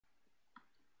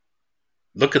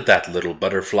Look at that little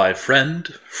butterfly friend,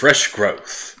 fresh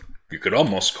growth. You could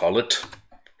almost call it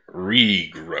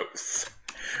regrowth.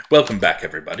 Welcome back,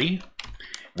 everybody.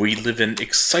 We live in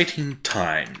exciting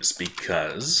times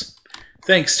because,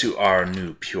 thanks to our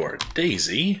new pure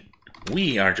daisy,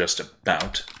 we are just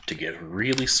about to get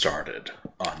really started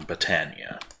on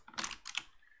Botania.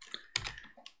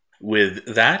 With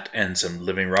that and some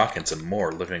living rock and some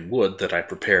more living wood that I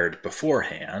prepared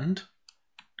beforehand,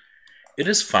 it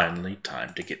is finally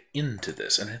time to get into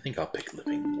this, and I think I'll pick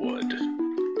living wood.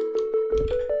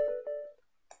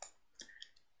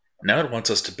 Now it wants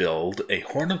us to build a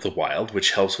Horn of the Wild,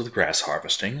 which helps with grass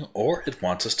harvesting, or it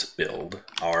wants us to build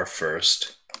our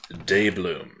first day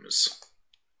blooms.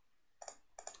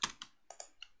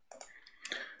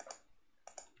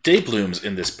 Day blooms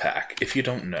in this pack, if you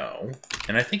don't know,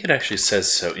 and I think it actually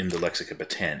says so in the Lexica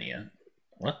Botania.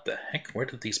 What the heck? Where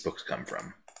did these books come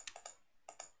from?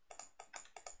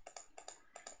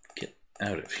 Get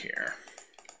out of here.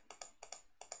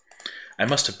 I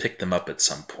must have picked them up at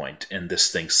some point, and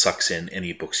this thing sucks in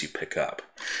any books you pick up.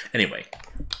 Anyway,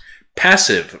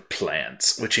 passive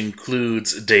plants, which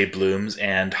includes day blooms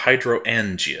and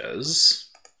hydrangeas,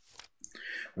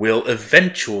 will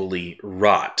eventually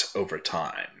rot over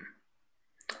time.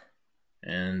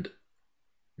 And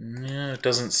yeah, it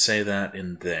doesn't say that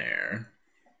in there.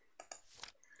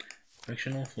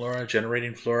 Fictional flora,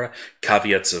 generating flora,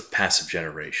 caveats of passive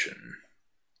generation.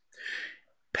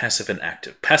 Passive and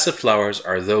active. Passive flowers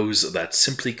are those that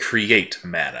simply create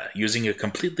mana using a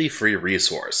completely free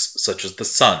resource, such as the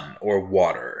sun or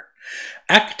water.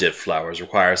 Active flowers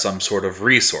require some sort of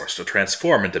resource to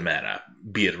transform into mana,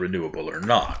 be it renewable or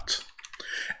not.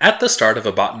 At the start of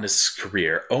a botanist's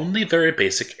career, only very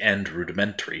basic and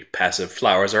rudimentary passive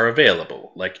flowers are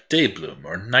available, like daybloom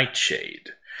or nightshade.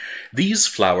 These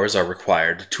flowers are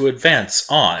required to advance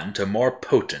on to more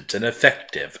potent and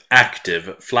effective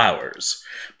active flowers,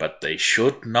 but they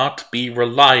should not be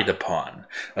relied upon,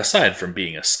 aside from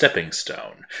being a stepping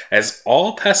stone, as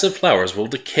all passive flowers will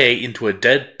decay into a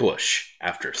dead bush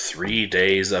after 3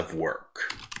 days of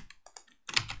work.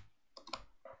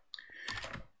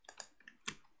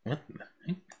 What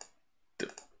the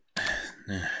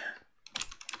heck?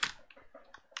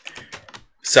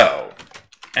 So,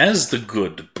 as the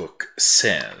good book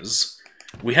says,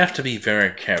 we have to be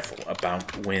very careful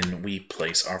about when we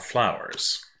place our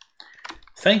flowers.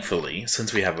 Thankfully,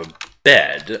 since we have a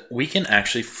bed, we can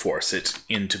actually force it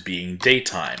into being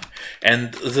daytime,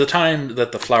 and the time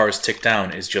that the flowers tick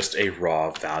down is just a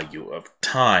raw value of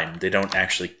time. They don't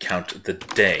actually count the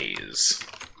days.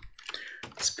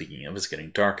 Speaking of, it's getting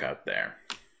dark out there.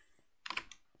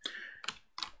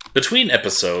 Between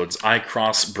episodes, I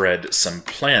crossbred some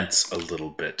plants a little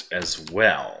bit as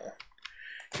well.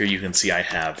 Here you can see I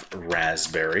have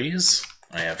raspberries,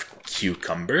 I have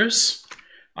cucumbers,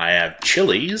 I have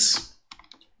chilies,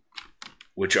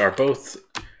 which are both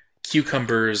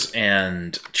cucumbers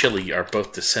and chili are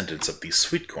both descendants of these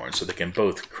sweet corn, so they can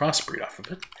both crossbreed off of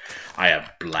it. I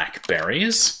have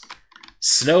blackberries,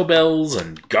 snowbells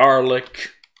and garlic,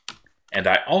 and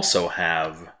I also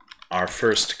have our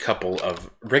first couple of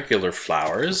regular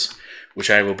flowers, which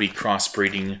I will be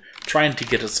crossbreeding, trying to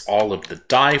get us all of the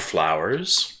dye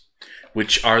flowers,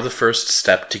 which are the first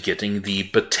step to getting the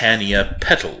Botania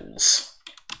petals.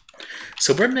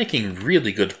 So we're making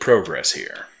really good progress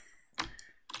here.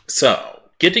 So,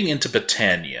 getting into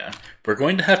Botania, we're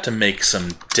going to have to make some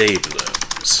day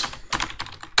blooms.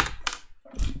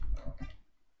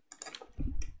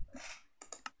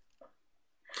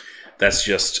 That's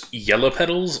just yellow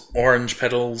petals, orange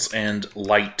petals, and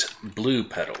light blue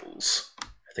petals.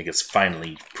 I think it's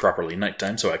finally properly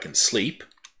nighttime so I can sleep.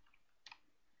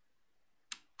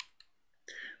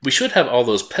 We should have all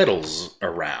those petals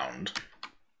around,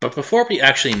 but before we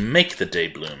actually make the day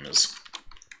blooms,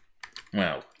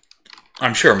 well,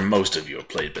 I'm sure most of you have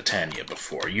played Botania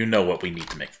before. You know what we need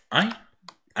to make. I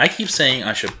keep saying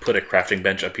I should put a crafting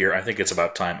bench up here. I think it's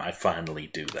about time I finally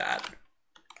do that.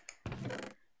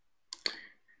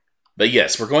 But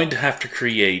yes, we're going to have to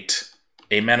create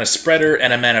a mana spreader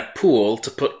and a mana pool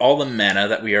to put all the mana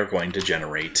that we are going to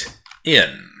generate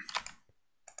in.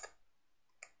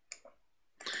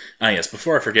 Yes,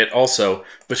 before I forget, also,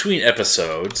 between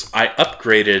episodes, I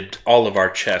upgraded all of our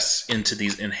chests into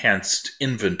these enhanced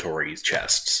inventory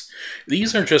chests.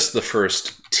 These are just the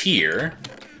first tier,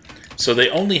 so they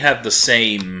only have the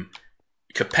same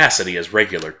capacity as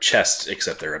regular chests,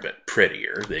 except they're a bit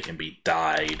prettier. They can be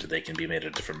dyed, they can be made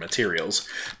of different materials,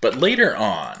 but later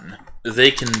on,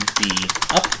 they can be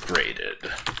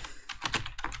upgraded.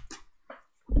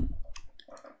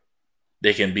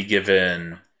 They can be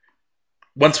given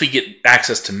once we get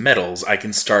access to metals, I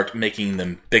can start making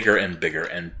them bigger and bigger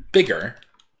and bigger,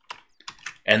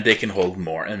 and they can hold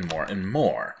more and more and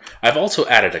more. I've also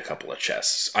added a couple of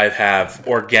chests. I have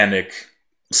organic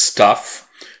stuff,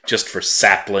 just for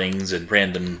saplings and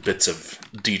random bits of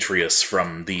detritus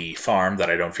from the farm that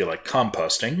I don't feel like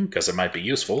composting, because it might be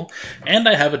useful. And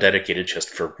I have a dedicated chest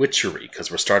for witchery, because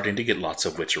we're starting to get lots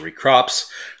of witchery crops,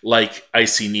 like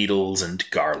icy needles and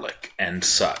garlic and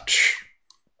such.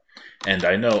 And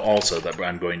I know also that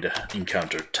I'm going to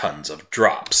encounter tons of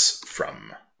drops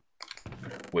from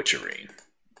witchery.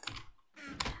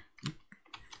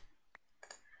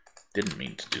 Didn't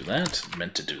mean to do that,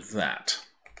 meant to do that.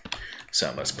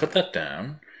 So let's put that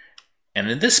down. And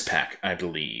in this pack, I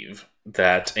believe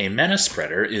that a mana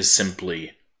spreader is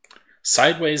simply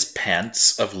sideways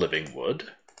pants of living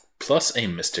wood plus a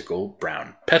mystical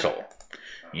brown petal.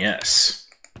 Yes.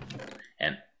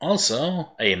 And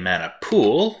also, a mana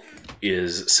pool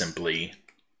is simply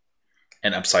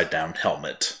an upside down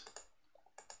helmet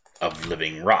of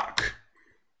living rock.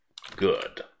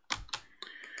 Good.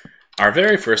 Our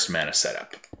very first mana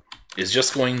setup is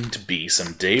just going to be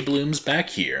some day blooms back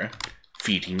here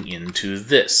feeding into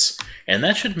this. And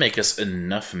that should make us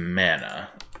enough mana.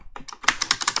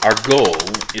 Our goal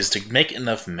is to make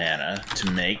enough mana to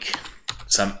make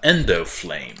some endo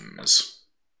flames.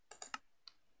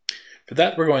 For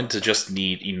that, we're going to just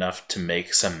need enough to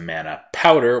make some mana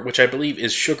powder, which I believe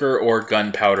is sugar or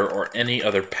gunpowder or any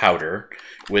other powder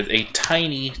with a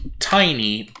tiny,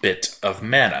 tiny bit of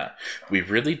mana. We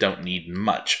really don't need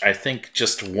much. I think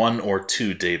just 1 or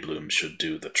 2 day blooms should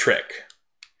do the trick.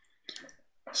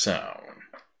 So,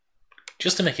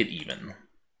 just to make it even,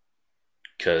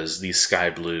 because these sky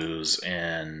blues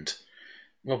and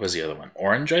what was the other one?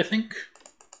 Orange, I think?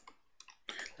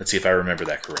 Let's see if I remember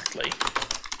that correctly.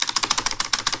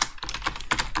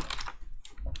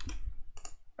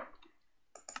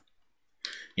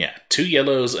 Yeah, 2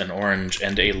 yellows, an orange,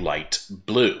 and a light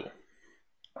blue.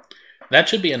 That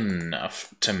should be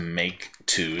enough to make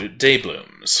 2 day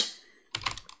blooms.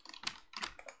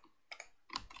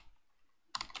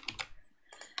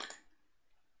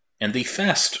 And the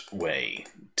fast way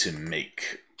to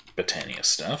make Botania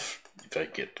stuff, if I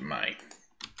get my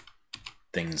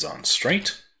things on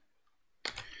straight,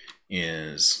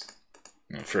 is,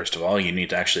 well, first of all, you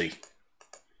need to actually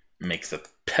make the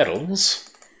petals.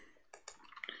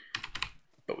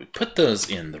 But we put those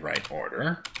in the right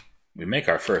order. We make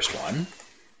our first one.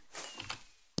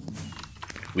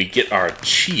 We get our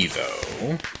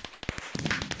Chivo.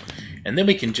 And then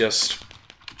we can just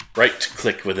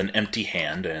right-click with an empty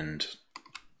hand and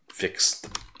fix the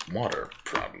water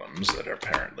problems that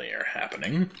apparently are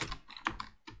happening.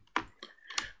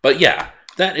 But yeah,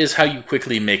 that is how you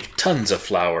quickly make tons of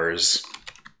flowers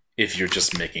if you're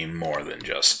just making more than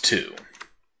just 2.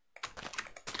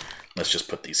 Let's just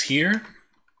put these here.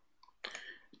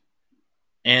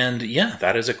 And yeah,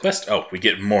 that is a quest. Oh, we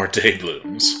get more day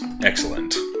blooms.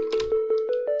 Excellent.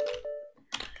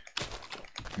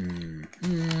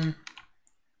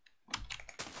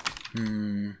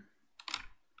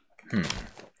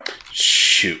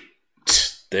 Shoot.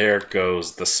 There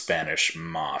goes the Spanish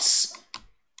moss.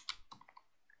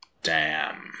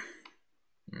 Damn.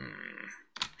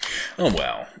 Oh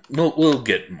well, we'll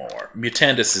get more.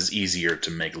 Mutandis is easier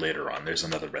to make later on. There's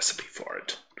another recipe for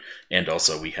it. And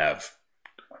also we have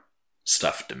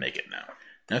stuff to make it now.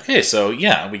 Okay, so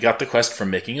yeah, we got the quest for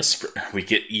making a we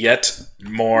get yet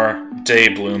more day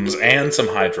blooms and some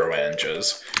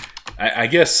hydrangeas. I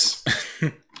guess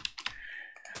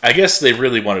I guess they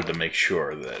really wanted to make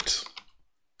sure that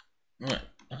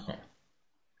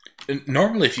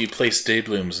normally if you place day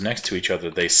blooms next to each other,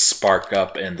 they spark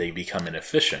up and they become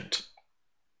inefficient.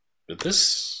 But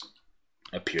this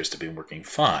appears to be working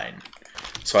fine.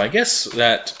 So I guess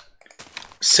that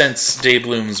since day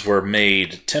blooms were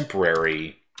made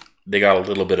temporary, they got a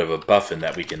little bit of a buff in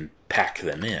that we can pack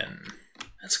them in.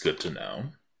 That's good to know.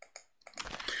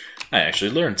 I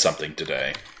actually learned something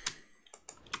today.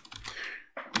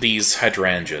 These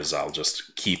hydrangeas I'll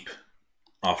just keep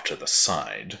off to the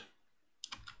side.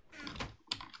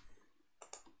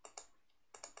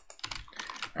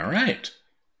 Alright.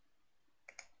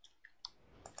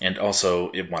 And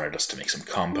also, it wanted us to make some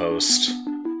compost.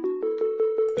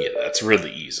 Yeah, that's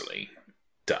really easily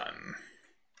done.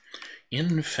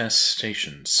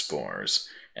 Infestation spores.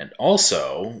 And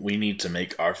also, we need to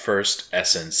make our first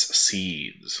essence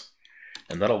seeds.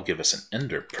 And that'll give us an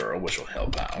ender pearl, which will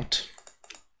help out.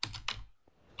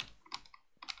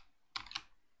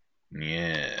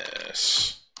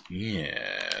 Yes.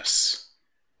 Yes.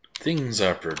 Things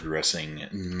are progressing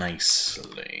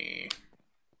nicely.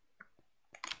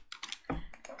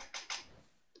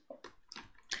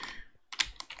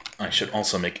 I should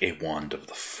also make a wand of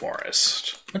the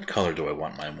forest. What color do I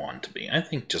want my wand to be? I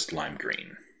think just lime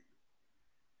green.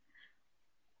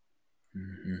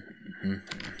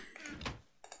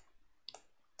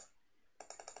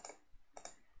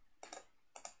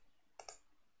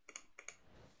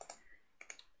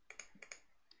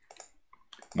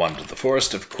 Wand of the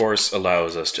Forest, of course,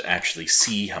 allows us to actually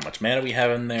see how much mana we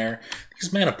have in there.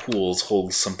 These mana pools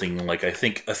hold something like, I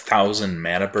think, 1,000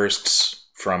 mana bursts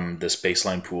from this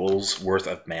baseline pool's worth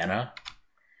of mana.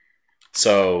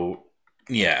 So,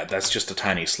 yeah, that's just a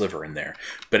tiny sliver in there.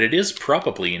 But it is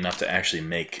probably enough to actually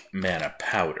make mana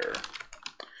powder.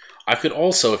 I could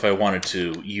also, if I wanted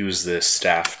to, use this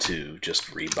staff to just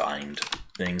rebind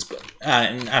things, but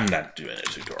I'm not doing a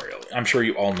tutorial. I'm sure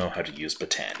you all know how to use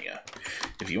Botania.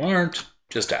 If you aren't,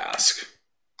 just ask.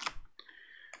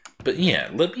 But yeah,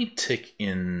 let me take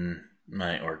in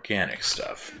my organic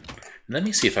stuff. Let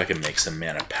me see if I can make some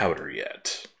mana powder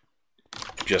yet.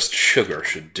 Just sugar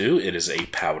should do. It is a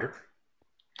powder.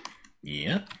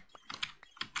 Yep.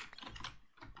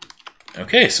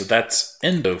 Okay, so that's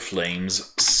Endo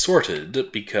Flames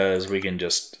sorted, because we can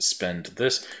just spend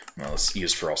this. Well, it's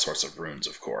used for all sorts of runes,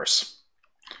 of course.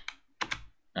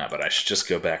 But I should just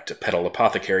go back to Petal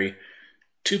Apothecary.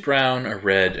 2 brown, a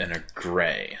red, and a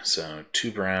gray. So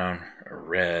 2 brown, a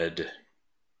red,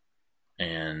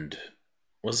 and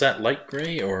was that light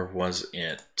gray, or was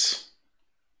it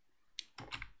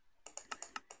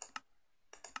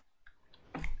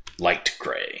light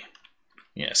gray?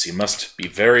 Yes, you must be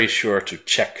very sure to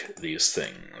check these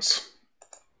things.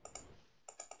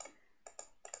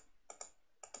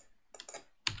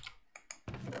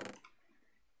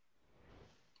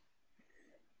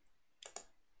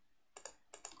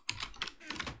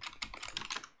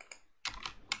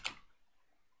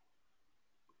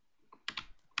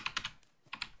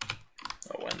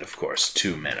 Oh, and of course,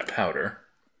 2 mana powder.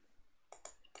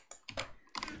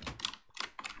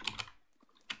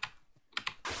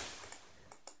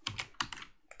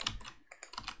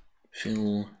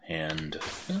 Fill and...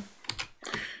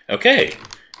 Okay,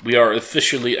 we are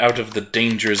officially out of the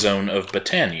danger zone of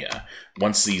Botania.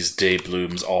 Once these day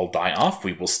blooms all die off,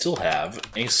 we will still have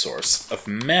a source of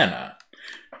mana.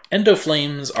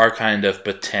 Endoflames are kind of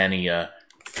Botania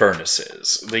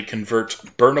furnaces. They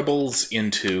convert burnables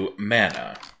into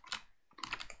mana.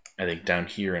 I think down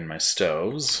here in my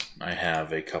stoves, I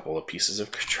have a couple of pieces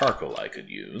of charcoal I could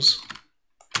use.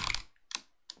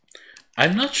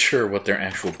 I'm not sure what their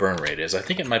actual burn rate is. I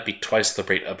think it might be twice the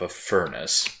rate of a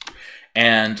furnace.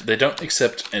 And they don't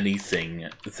accept anything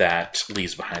that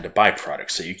leaves behind a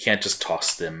byproduct, so you can't just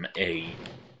toss them a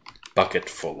bucket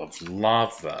full of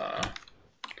lava.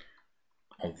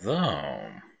 Although,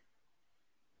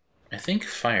 I think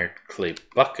fired clay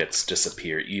buckets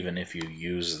disappear even if you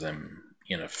use them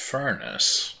in a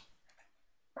furnace.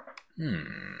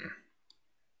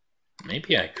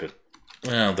 Maybe I could...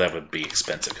 Well, that would be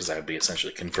expensive, because I would be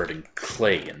essentially converting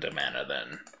clay into mana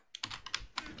then.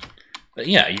 But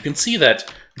yeah, you can see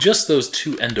that just those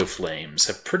 2 endoflames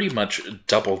have pretty much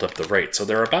doubled up the rate, so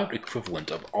they're about equivalent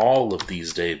of all of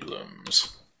these day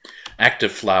blooms.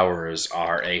 Active flowers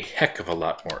are a heck of a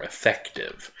lot more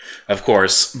effective. Of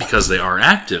course, because they are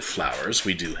active flowers,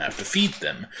 we do have to feed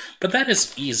them, but that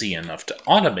is easy enough to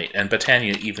automate, and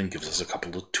Botania even gives us a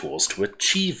couple of tools to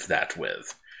achieve that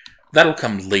with. That'll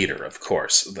come later, of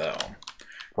course, though.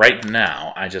 Right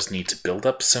now, I just need to build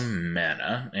up some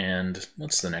mana, and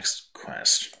what's the next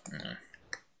quest?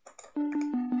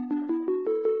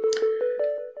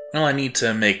 Well, I need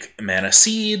to make mana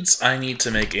seeds, I need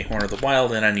to make a Horn of the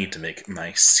Wild, and I need to make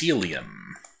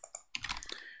mycelium.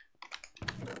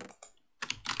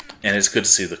 And it's good to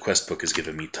see the quest book has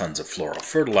given me tons of floral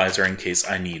fertilizer in case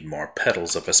I need more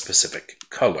petals of a specific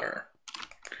color.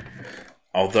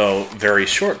 Although, very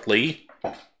shortly,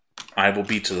 I will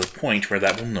be to the point where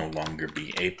that will no longer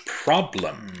be a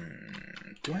problem.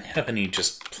 Do I have any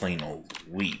just plain old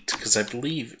wheat? Because I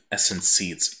believe essence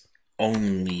seeds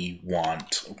only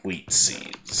want wheat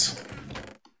seeds.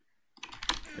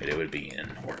 Wait, it would be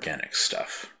in organic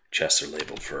stuff. Chests are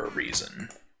labeled for a reason.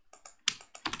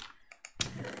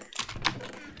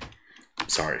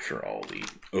 Sorry for all the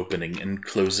opening and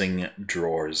closing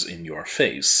drawers in your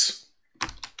face.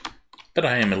 But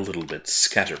I am a little bit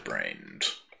scatterbrained.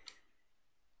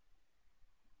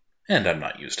 And I'm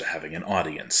not used to having an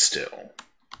audience still.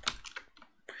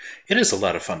 It is a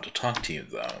lot of fun to talk to you,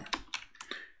 though.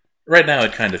 Right now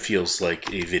it kind of feels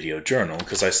like a video journal,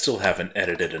 because I still haven't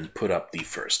edited and put up the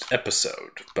first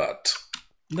episode, but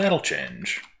that'll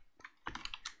change.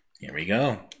 Here we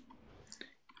go.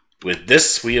 With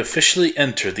this, we officially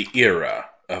enter the era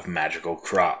of magical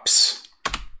crops.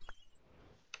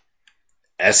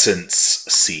 essence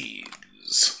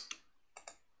seeds.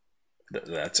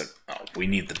 We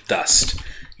need the dust.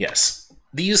 Yes,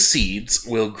 these seeds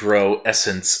will grow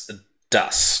essence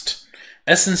dust.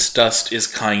 Essence dust is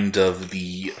kind of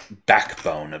the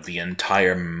backbone of the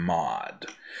entire mod.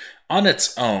 On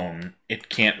its own, it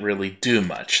can't really do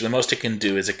much. The most it can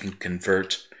do is it can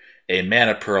convert a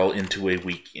mana pearl into a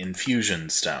weak infusion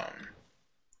stone.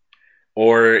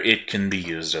 Or it can be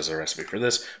used as a recipe for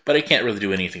this, but it can't really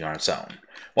do anything on its own.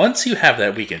 Once you have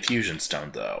that weak infusion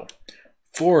stone, though,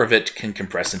 4 of it can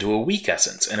compress into a weak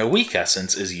essence, and a weak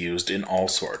essence is used in all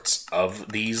sorts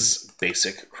of these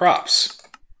basic crops.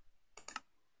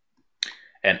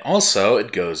 And also,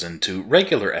 it goes into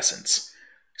regular essence.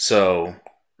 So,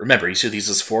 remember, each of these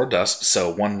is 4 dust, so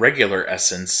 1 regular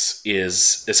essence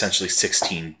is essentially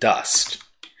 16 dust.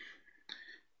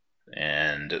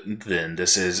 And then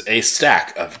this is a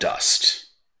stack of dust.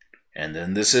 And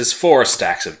then this is 4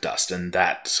 stacks of dust, and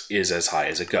that is as high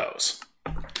as it goes.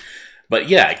 But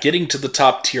yeah, getting to the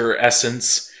top tier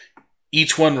essence,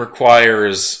 each one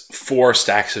requires 4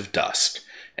 stacks of dust.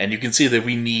 And you can see that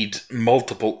we need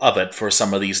multiple of it for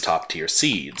some of these top tier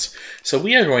seeds. So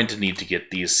we are going to need to get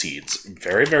these seeds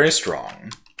very, very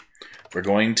strong. We're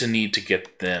going to need to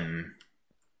get them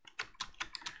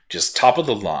just top of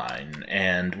the line,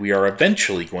 and we are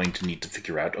eventually going to need to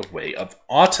figure out a way of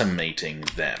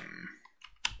automating them.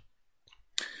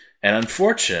 And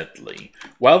unfortunately,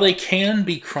 while they can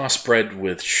be crossbred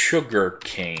with sugar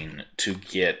cane to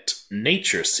get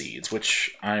nature seeds,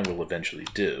 which I will eventually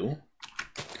do,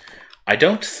 I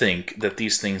don't think that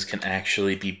these things can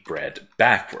actually be bred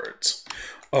backwards.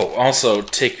 Oh, also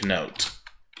take note.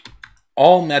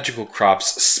 All magical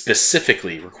crops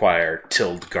specifically require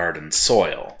tilled garden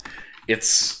soil.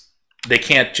 They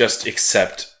can't just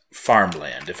accept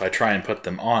farmland. If I try and put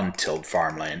them on tilled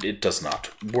farmland, it does not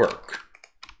work.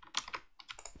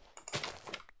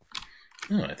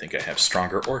 Oh, I think I have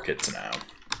stronger orchids now.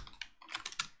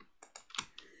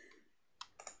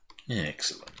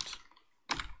 Excellent.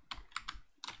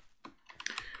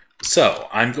 So,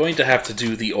 I'm going to have to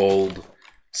do the old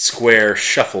square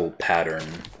shuffle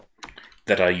pattern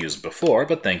that I used before,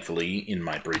 but thankfully, in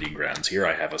my breeding grounds here,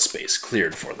 I have a space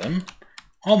cleared for them.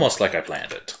 Almost like I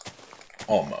planned it.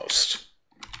 Almost.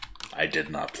 I did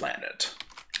not plan it.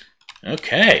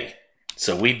 Okay,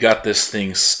 so we've got this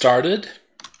thing started.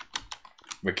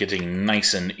 We're getting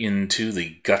nice and into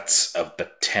the guts of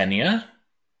Botania.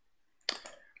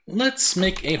 Let's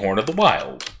make a Horn of the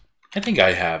Wild. I think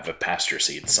I have a pasture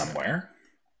seed somewhere.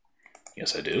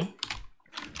 Yes, I do.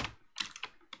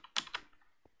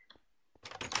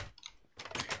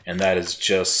 And that is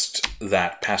just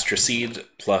that pasture seed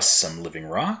plus some living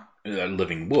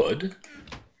wood.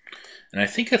 And I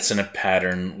think it's in a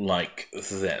pattern like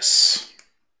this.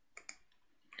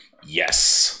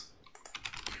 Yes.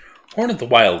 Horn of the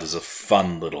Wild is a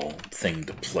fun little thing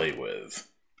to play with.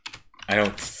 I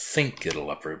don't think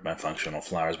it'll uproot my functional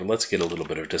flowers, but let's get a little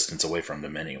bit of distance away from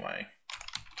them anyway.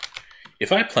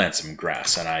 If I plant some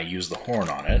grass and I use the horn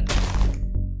on it,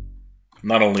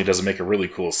 not only does it make a really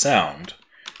cool sound,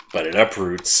 but it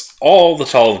uproots all the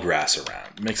tall grass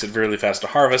around. It makes it really fast to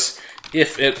harvest.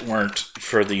 If it weren't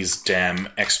for these damn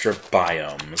extra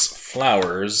biomes,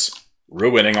 flowers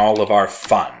ruining all of our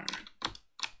fun.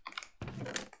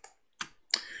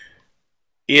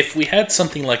 If we had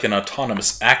something like an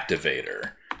autonomous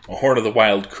activator, a Horn of the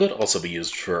Wild could also be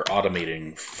used for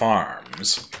automating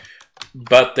farms,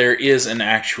 but there is an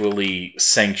actually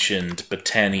sanctioned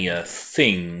Botania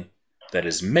thing that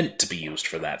is meant to be used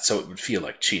for that, so it would feel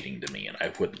like cheating to me, and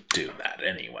I wouldn't do that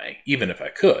anyway, even if I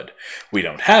could. We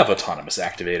don't have autonomous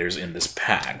activators in this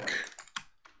pack.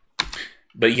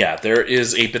 But yeah, there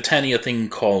is a Botania thing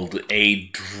called a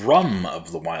Drum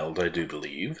of the Wild, I do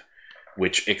believe,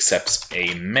 which accepts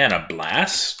a Mana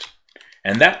Blast,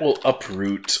 and that will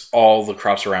uproot all the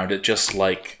crops around it, just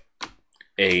like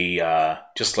the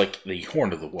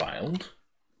Horn of the Wild.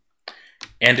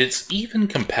 And it's even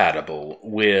compatible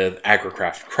with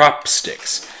Agricraft crop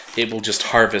sticks. It will just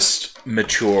harvest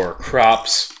mature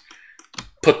crops,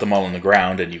 put them all in the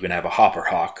ground, and you can have a hopper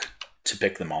hawk to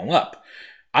pick them all up.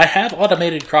 I have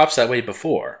automated crops that way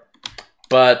before,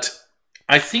 but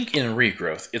I think in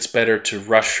Regrowth it's better to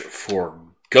rush for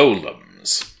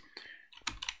golems.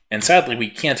 And sadly, we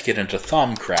can't get into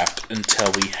Thaumcraft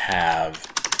until we have,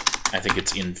 I think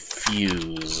it's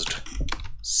infused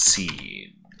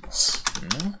seeds.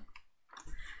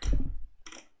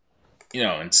 You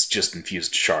know, it's just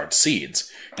infused shard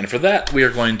seeds. And for that, we are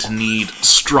going to need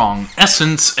strong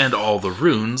essence and all the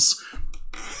runes.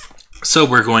 So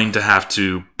we're going to have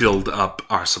to build up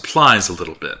our supplies a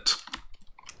little bit.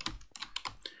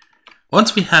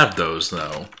 Once we have those,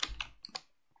 though,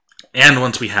 and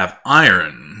once we have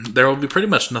iron, there will be pretty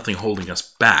much nothing holding us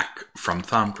back from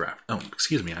Thaumcraft. Oh,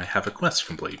 excuse me, I have a quest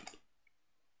complete.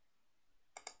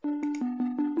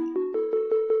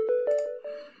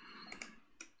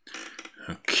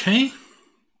 Okay.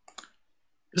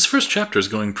 This first chapter is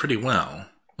going pretty well.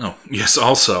 Oh, yes,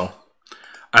 also,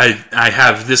 I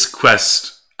have this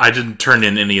quest. I didn't turn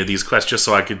in any of these quests just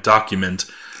so I could document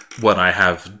what I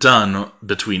have done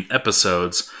between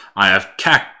episodes. I have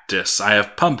cactus, I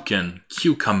have pumpkin,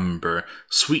 cucumber,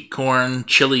 sweet corn,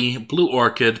 chili, blue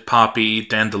orchid, poppy,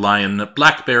 dandelion,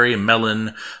 blackberry,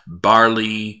 melon,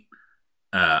 barley,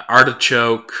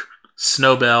 artichoke,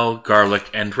 snowbell, garlic,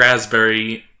 and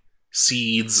raspberry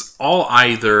seeds, all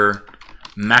either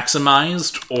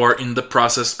maximized or in the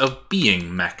process of being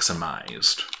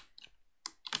maximized.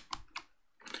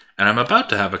 And I'm about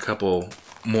to have a couple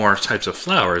more types of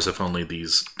flowers, if only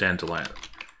these dandelion.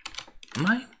 Am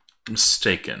I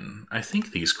mistaken? I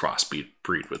think these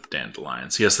crossbreed with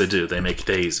dandelions. Yes, they do. They make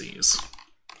daisies.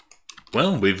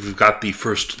 Well, we've got the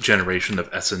first generation of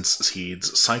essence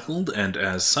seeds cycled, and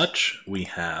as such, we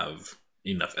have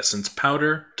enough essence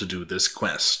powder to do this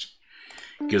quest.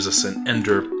 It gives us an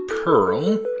ender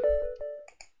pearl,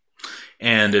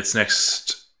 and its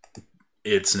next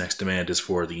demand is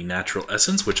for the natural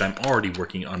essence, which I'm already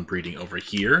working on breeding over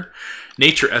here.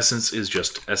 Nature essence is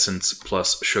just essence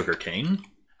plus sugarcane.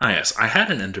 Ah yes, I had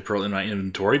an ender pearl in my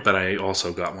inventory, but I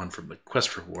also got one from the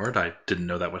quest reward. I didn't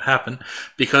know that would happen,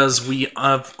 because we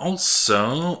have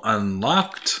also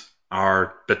unlocked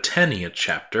our Botania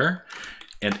chapter,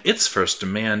 and its first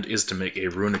demand is to make a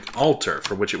runic altar,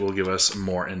 for which it will give us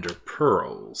more ender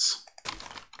pearls.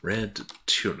 Red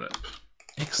tulip.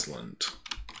 Excellent.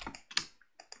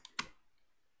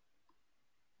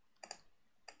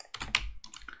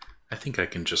 I think I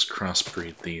can just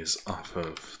crossbreed these off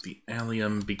of the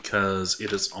allium because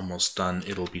it is almost done.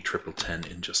 It'll be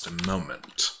 1010 in just a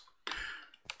moment.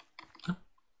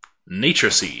 Nature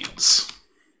seeds.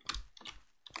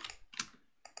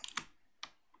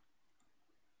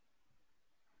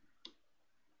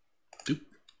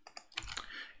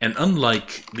 And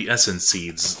unlike the essence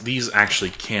seeds, these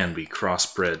actually can be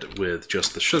crossbred with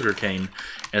just the sugarcane,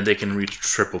 and they can reach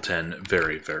 1010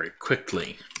 very, very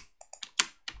quickly.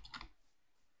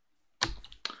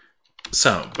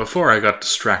 So, before I got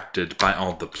distracted by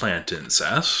all the plant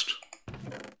incest,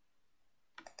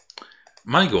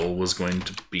 my goal was going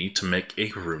to be to make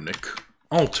a runic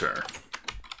altar.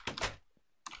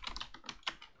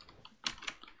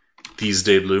 These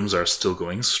dayblooms are still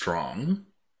going strong.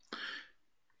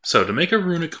 So, to make a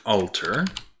runic altar,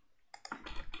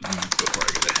 before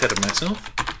I get ahead of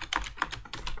myself,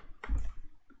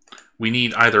 we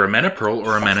need either a mana pearl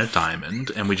or a mana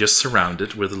diamond, and we just surround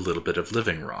it with a little bit of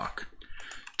living rock.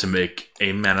 To make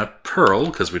a mana pearl,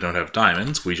 because we don't have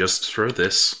diamonds, we just throw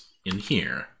this in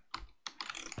here.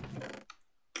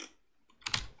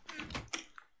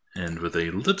 And with a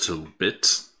little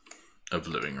bit of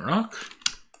living rock,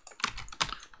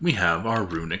 we have our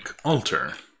runic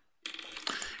altar.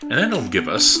 And that'll give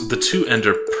us the 2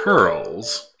 ender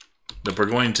pearls that we're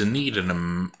going to need in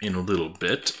a little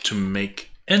bit to make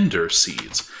ender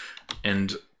seeds.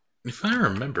 And if I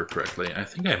remember correctly, I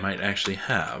think I might actually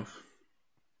have...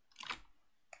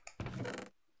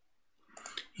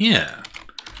 Yeah.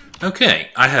 Okay,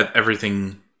 I have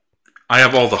everything... I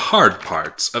have all the hard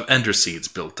parts of ender seeds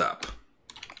built up.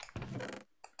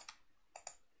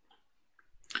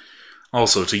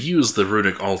 Also, to use the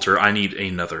runic altar, I need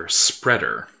another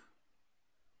spreader.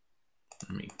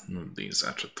 Let me move these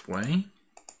out of the way.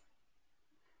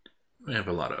 We have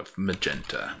a lot of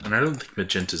magenta, and I don't think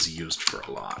magenta is used for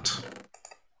a lot.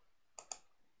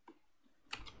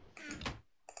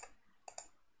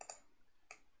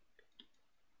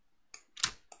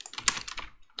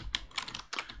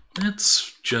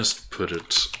 Let's just put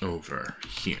it over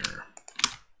here.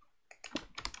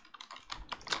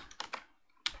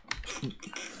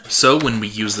 So when we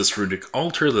use this runic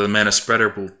altar, the mana spreader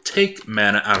will take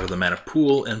mana out of the mana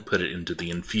pool and put it into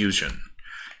the infusion.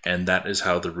 And that is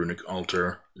how the runic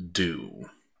altar do.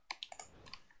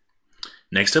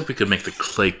 Next up, we could make the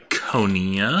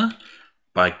clayconia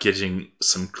by getting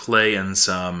some clay and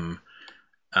some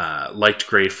light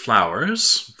gray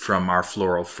flowers from our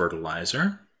floral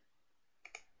fertilizer.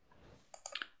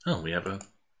 Oh, we have a...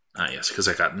 Ah, yes, because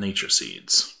I got nature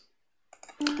seeds.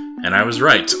 And I was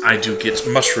right, I do get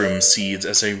mushroom seeds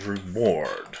as a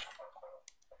reward.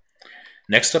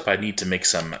 Next up, I need to make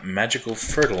some magical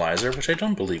fertilizer, which I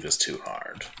don't believe is too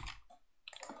hard.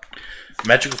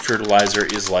 Magical fertilizer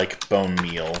is like bone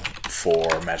meal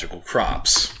for magical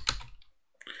crops.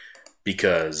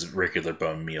 because regular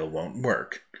bone meal won't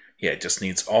work. Yeah, it just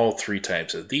needs all 3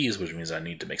 types of these, which means I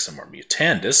need to make some more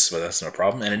mutandis, but that's no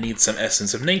problem. And it needs some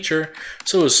essence of nature,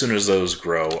 so as soon as those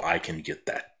grow, I can get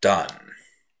that done.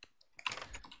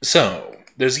 So,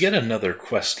 there's yet another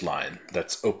quest line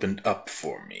that's opened up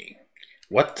for me.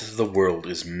 What the world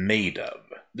is made of.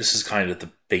 This is kind of the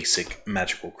basic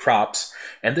magical crops,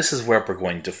 and this is where we're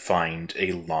going to find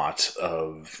a lot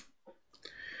of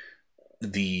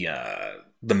the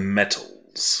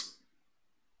metals.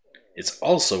 It's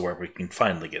also where we can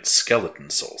finally get skeleton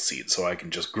soul seeds, so I can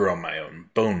just grow my own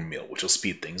bone meal, which will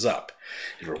speed things up.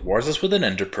 It rewards us with an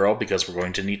ender pearl, because we're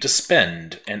going to need to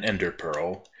spend an ender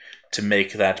pearl to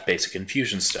make that basic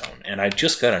infusion stone, and I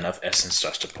just got enough essence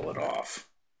dust to pull it off.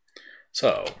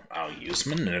 So, I'll use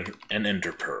an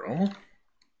ender pearl,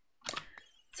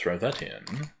 throw that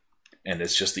in, and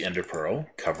it's just the ender pearl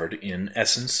covered in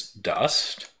essence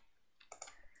dust,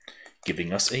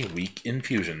 giving us a weak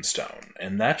infusion stone,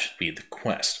 and that should be the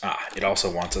quest. It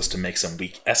also wants us to make some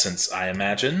weak essence, I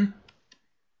imagine.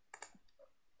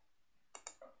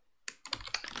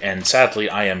 And sadly,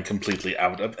 I am completely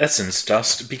out of essence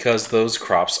dust because those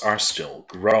crops are still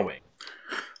growing.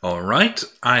 Alright,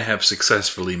 I have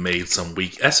successfully made some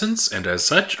weak essence, and as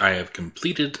such, I have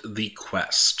completed the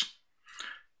quest.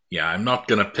 Yeah, I'm not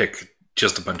gonna pick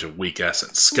just a bunch of weak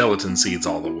essence. Skeleton seeds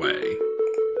all the way.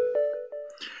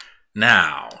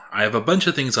 Now, I have a bunch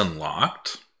of things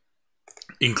unlocked,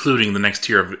 including the next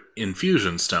tier of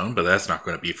infusion stone, but that's not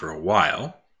going to be for a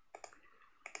while.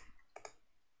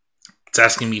 It's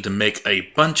asking me to make a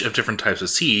bunch of different types of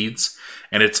seeds,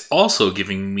 and it's also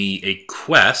giving me a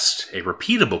quest, a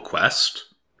repeatable quest,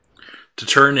 to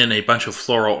turn in a bunch of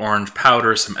floral orange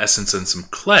powder, some essence, and some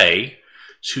clay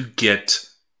to get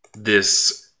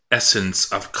this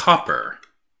essence of copper.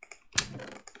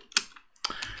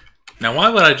 Now, why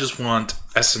would I just want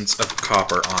essence of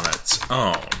copper on its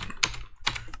own?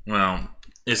 Well,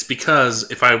 it's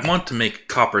because if I want to make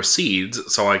copper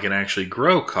seeds so I can actually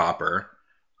grow copper,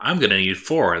 I'm going to need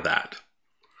 4 of that.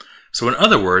 So in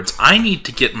other words, I need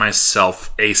to get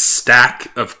myself a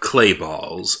stack of clay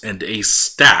balls and a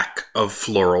stack of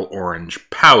floral orange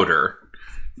powder.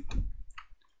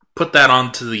 Put that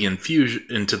onto the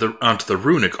onto the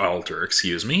runic altar,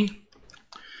 excuse me.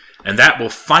 And that will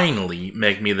finally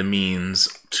make me the means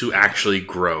to actually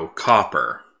grow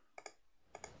copper.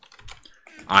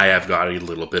 I have got a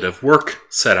little bit of work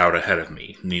set out ahead of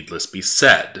me, needless be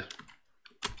said.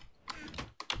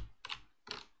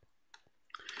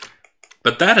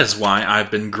 But that is why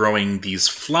I've been growing these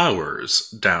flowers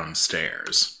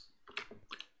downstairs.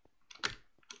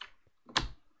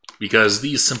 Because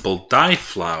these simple dye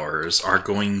flowers are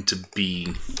going to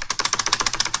be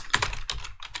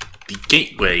the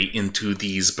gateway into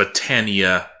these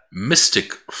Botania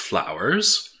mystic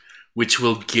flowers, which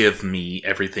will give me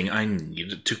everything I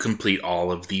need to complete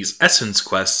all of these essence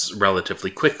quests relatively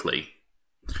quickly.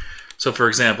 So for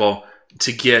example,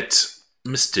 to get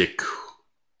mystic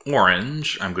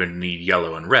orange, I'm going to need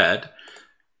yellow and red. To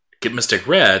get mystic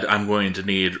red, I'm going to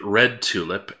need red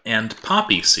tulip and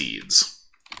poppy seeds.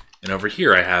 And over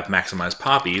here I have maximized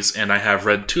poppies, and I have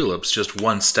red tulips just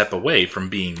one step away from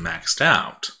being maxed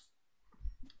out.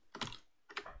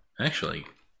 Actually,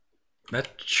 that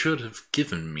should have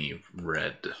given me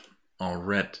red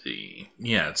already.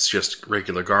 Yeah, it's just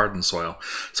regular garden soil.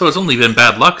 So it's only been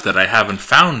bad luck that I haven't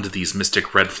found these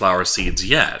mystic red flower seeds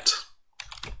yet.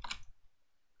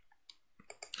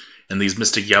 And these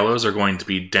mystic yellows are going to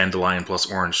be dandelion plus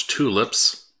orange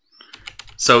tulips.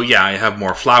 So yeah, I have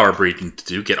more flower breeding to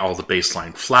do, get all the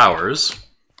baseline flowers.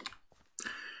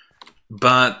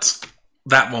 But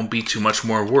that won't be too much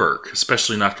more work,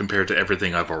 especially not compared to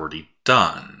everything I've already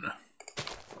done.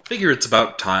 Figure it's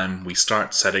about time we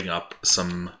start setting up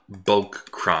some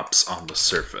bulk crops on the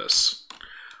surface.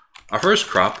 Our first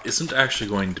crop isn't actually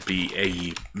going to be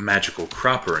a magical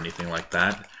crop or anything like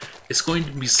that. It's going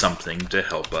to be something to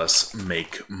help us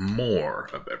make more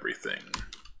of everything.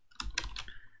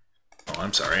 Oh,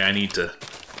 I'm sorry, I need to...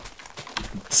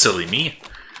 Silly me.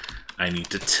 I need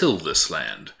to till this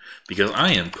land, because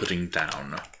I am putting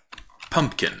down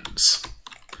pumpkins.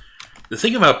 The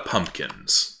thing about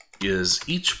pumpkins is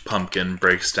each pumpkin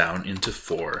breaks down into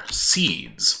 4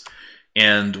 seeds.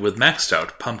 And with maxed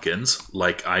out pumpkins,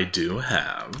 like I do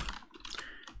have,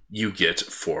 you get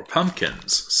 4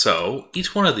 pumpkins. So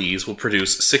each one of these will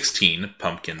produce 16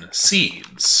 pumpkin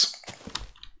seeds.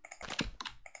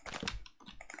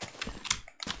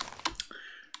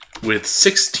 With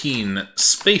 16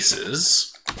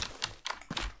 spaces,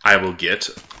 I will get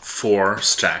 4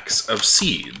 stacks of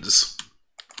seeds.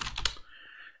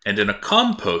 And in a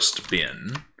compost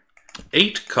bin,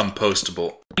 8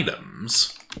 compostable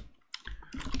items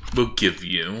will give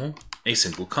you a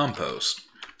single compost.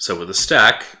 So with a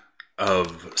stack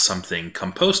of something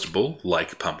compostable,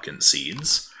 like pumpkin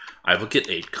seeds, I will get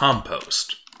 8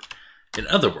 compost. In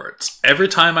other words, every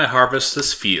time I harvest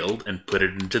this field and put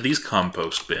it into these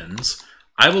compost bins,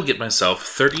 I will get myself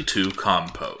 32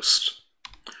 compost.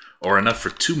 Or enough for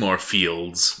 2 more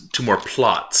fields, 2 more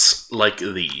plots like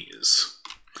these.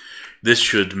 This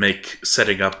should make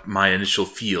setting up my initial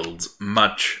fields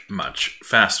much, much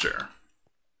faster.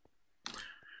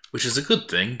 Which is a good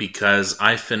thing because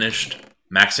I finished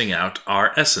maxing out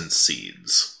our essence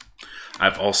seeds.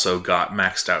 I've also got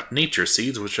maxed out nature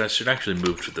seeds, which I should actually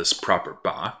move to this proper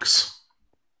box.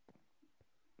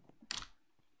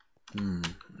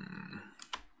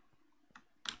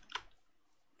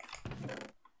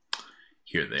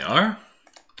 Here they are.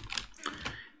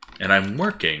 And I'm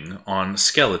working on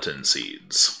skeleton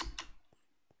seeds.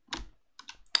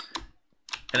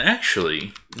 And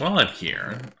actually, while I'm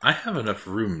here, I have enough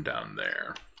room down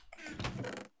there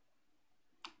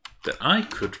that I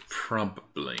could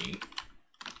probably...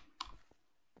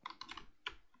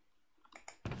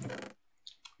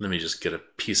 Let me just get a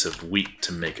piece of wheat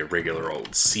to make a regular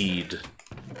old seed.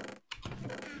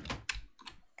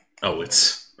 Oh,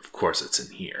 of course it's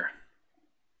in here.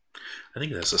 I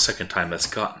think that's the second time that's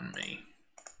gotten me.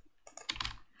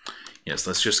 Yes,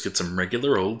 let's just get some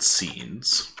regular old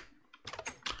seeds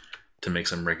to make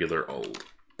some regular old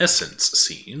essence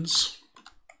seeds,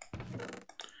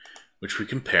 which we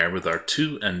compare with our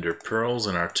 2 ender pearls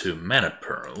and our 2 mana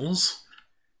pearls.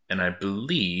 And I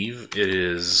believe it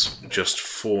is just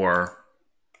 4...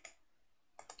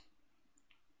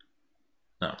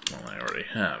 No, well, I already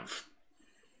have.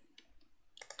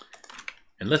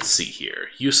 And let's see here.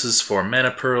 Uses for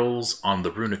mana pearls on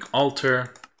the runic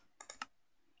altar.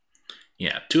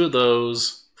 Yeah, 2 of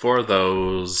those, 4 of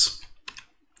those.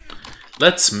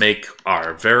 Let's make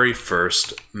our very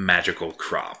first magical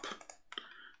crop.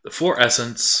 The 4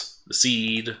 essence, the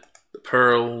seed, the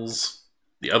pearls,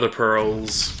 the other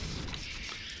pearls.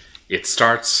 It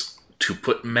starts to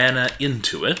put mana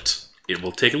into it. It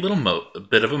will take a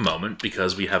bit of a moment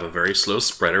because we have a very slow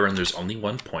spreader and there's only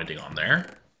 1 pointing on there.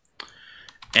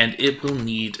 And it will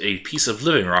need a piece of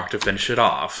living rock to finish it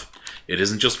off. It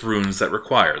isn't just runes that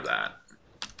require that.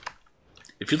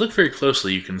 If you look very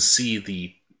closely, you can see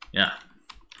the... yeah,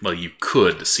 well, you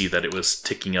could see that it was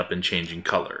ticking up and changing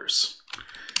colors.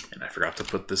 And I forgot to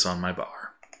put this on my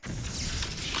bar.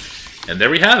 And there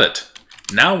we have it.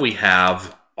 Now we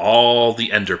have all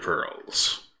the ender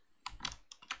pearls.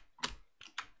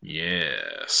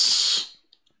 Yes.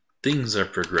 Things are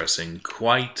progressing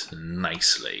quite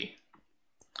nicely.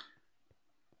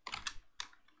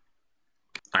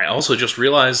 I also just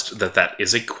realized that that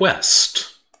is a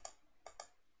quest.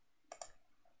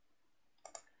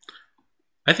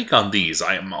 I think on these,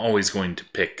 I am always going to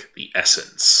pick the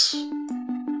essence.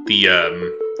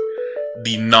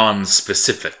 The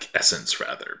non-specific essence,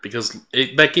 rather, because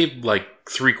that gave, like,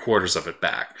 3/4 of it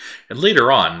back. And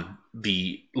later on,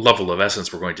 the level of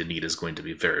essence we're going to need is going to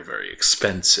be very, very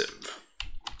expensive.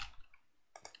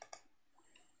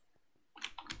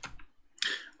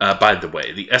 By the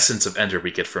way, the essence of ender we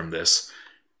get from this,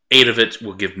 8 of it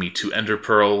will give me 2 ender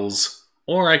pearls,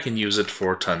 or I can use it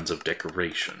for tons of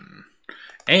decoration.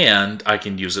 And I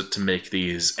can use it to make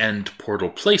these end portal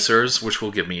placers, which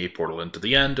will give me a portal into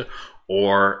the end,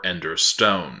 or ender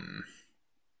stone.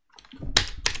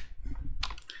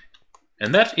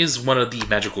 And that is one of the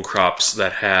magical crops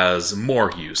that has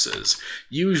more uses.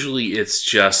 Usually it's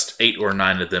just 8 or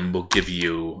 9 of them will give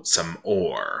you some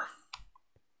ore.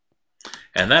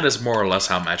 And that is more or less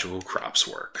how magical crops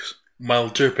work. While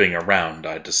derping around,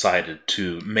 I decided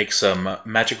to make some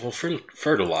magical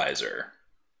fertilizer.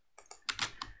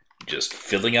 Just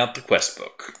filling out the quest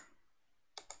book.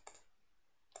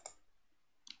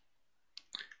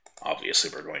 Obviously,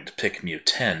 we're going to pick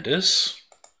Mutandis.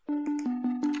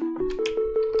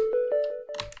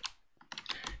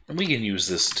 And we can use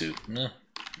this to...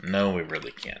 no, we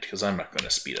really can't, because I'm not going to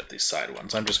speed up these side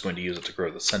ones. I'm just going to use it to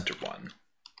grow the center one.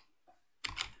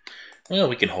 Well,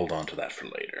 we can hold on to that for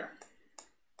later.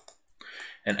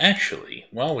 And actually,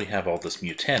 while we have all this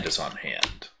Mutandis on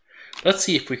hand, let's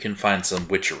see if we can find some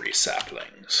witchery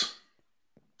saplings.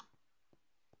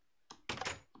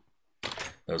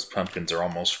 Those pumpkins are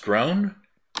almost grown.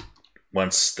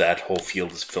 Once that whole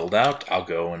field is filled out, I'll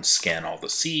go and scan all the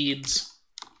seeds.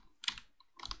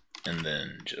 And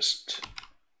then just...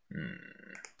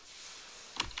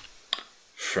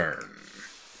 Fern.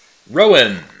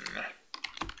 Rowan!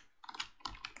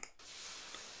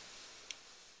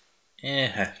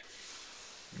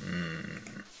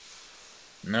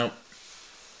 Nope.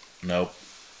 Nope.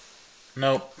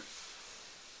 Nope.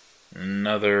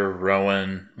 Another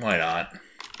Rowan. Why not?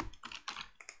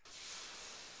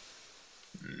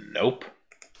 Nope.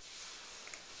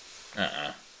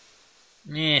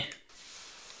 Meh.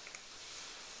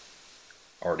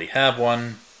 Already have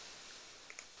one.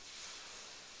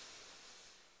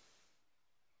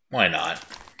 Why not?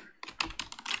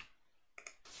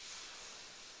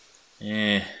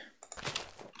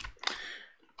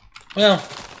 Well,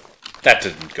 that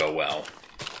didn't go well.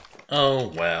 Oh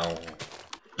well.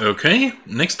 Okay,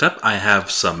 next up I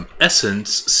have some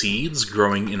essence seeds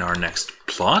growing in our next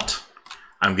plot.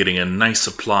 I'm getting a nice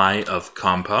supply of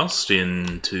compost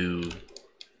into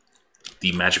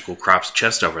the magical crops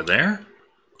chest over there.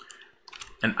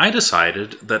 And I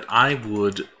decided that I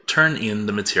would turn in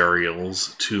the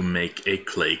materials to make a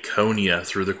clayconia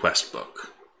through the quest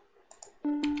book.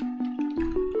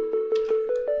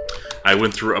 I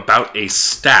went through about a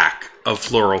stack of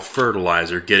floral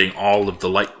fertilizer, getting all of the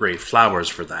light gray flowers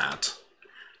for that.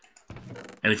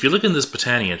 And if you look in this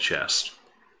Botania chest,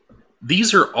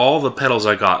 these are all the petals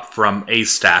I got from a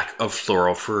stack of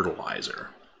floral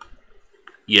fertilizer.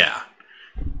 Yeah.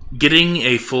 Getting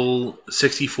a full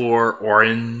 64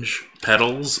 orange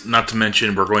petals, not to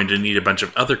mention we're going to need a bunch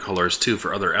of other colors too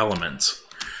for other elements.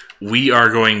 We are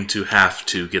going to have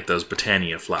to get those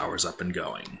Botania flowers up and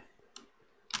going.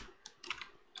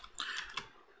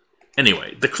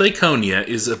 Anyway, the clayconia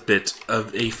is a bit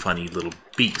of a funny little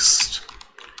beast.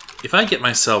 If I get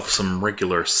myself some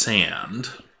regular sand...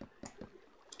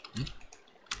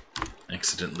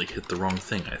 Accidentally hit the wrong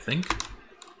thing, I think.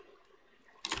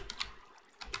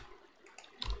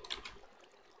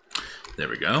 There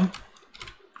we go.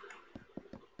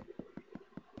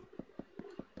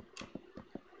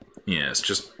 Yes,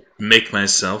 just make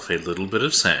myself a little bit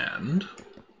of sand.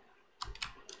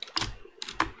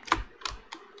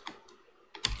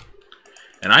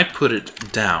 And I put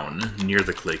it down near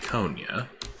the clayconia.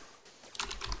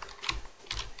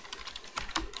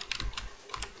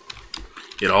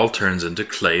 It all turns into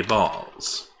clay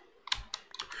balls.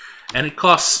 And it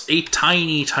costs a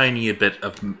tiny, tiny bit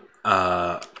of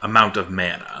amount of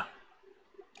mana.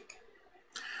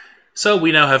 So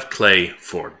we now have clay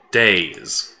for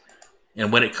days.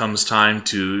 And when it comes time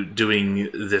to doing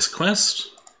this quest,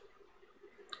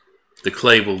 the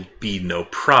clay will be no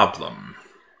problem.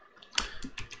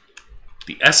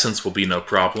 The essence will be no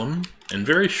problem, and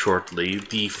very shortly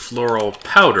the floral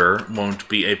powder won't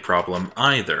be a problem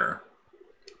either.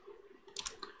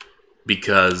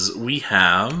 Because we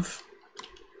have...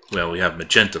 well, we have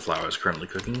magenta flowers currently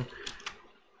cooking.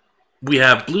 We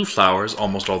have blue flowers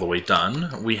almost all the way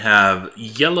done. We have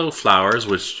yellow flowers,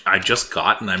 which I just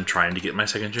got, and I'm trying to get my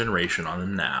second generation on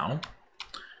them now.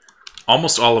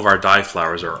 Almost all of our dye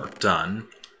flowers are done.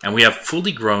 And we have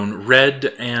fully grown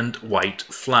red and white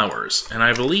flowers. And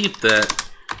I believe that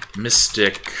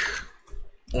Mystic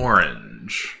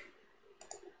Orange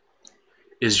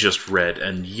is just red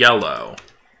and yellow.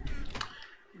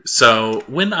 So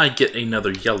when I get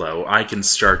another yellow, I can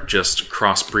start just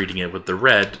crossbreeding it with the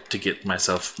red to get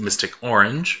myself Mystic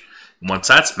Orange. Once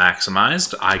that's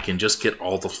maximized, I can just get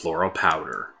all the floral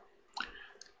powder.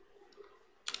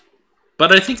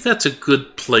 But I think that's a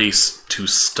good place to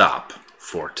stop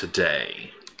for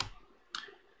today.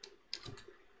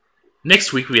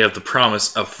 Next week we have the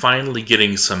promise of finally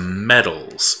getting some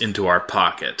metals into our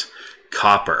pocket.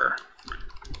 Copper.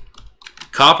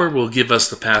 Copper will give us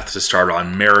the path to start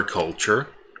on mariculture.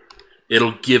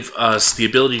 It'll give us the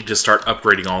ability to start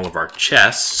upgrading all of our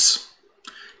chests.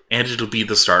 And it'll be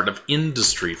the start of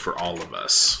industry for all of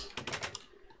us.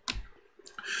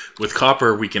 With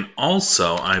copper we can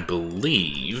also, I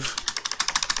believe...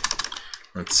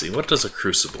 let's see, what does a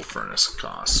crucible furnace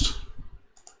cost?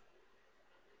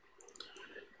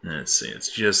 Let's see,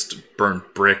 it's just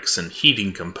burnt bricks and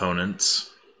heating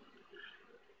components.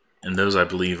 And those, I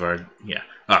believe, are... yeah.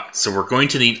 So we're going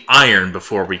to need iron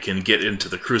before we can get into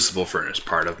the crucible furnace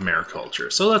part of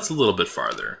mariculture. So that's a little bit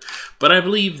farther. But I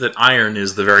believe that iron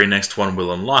is the very next one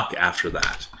we'll unlock after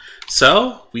that.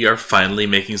 So, we are finally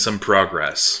making some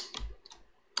progress.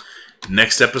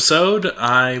 Next episode,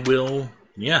 I will...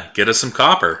 yeah, get us some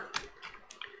copper.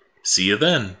 See you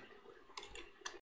then.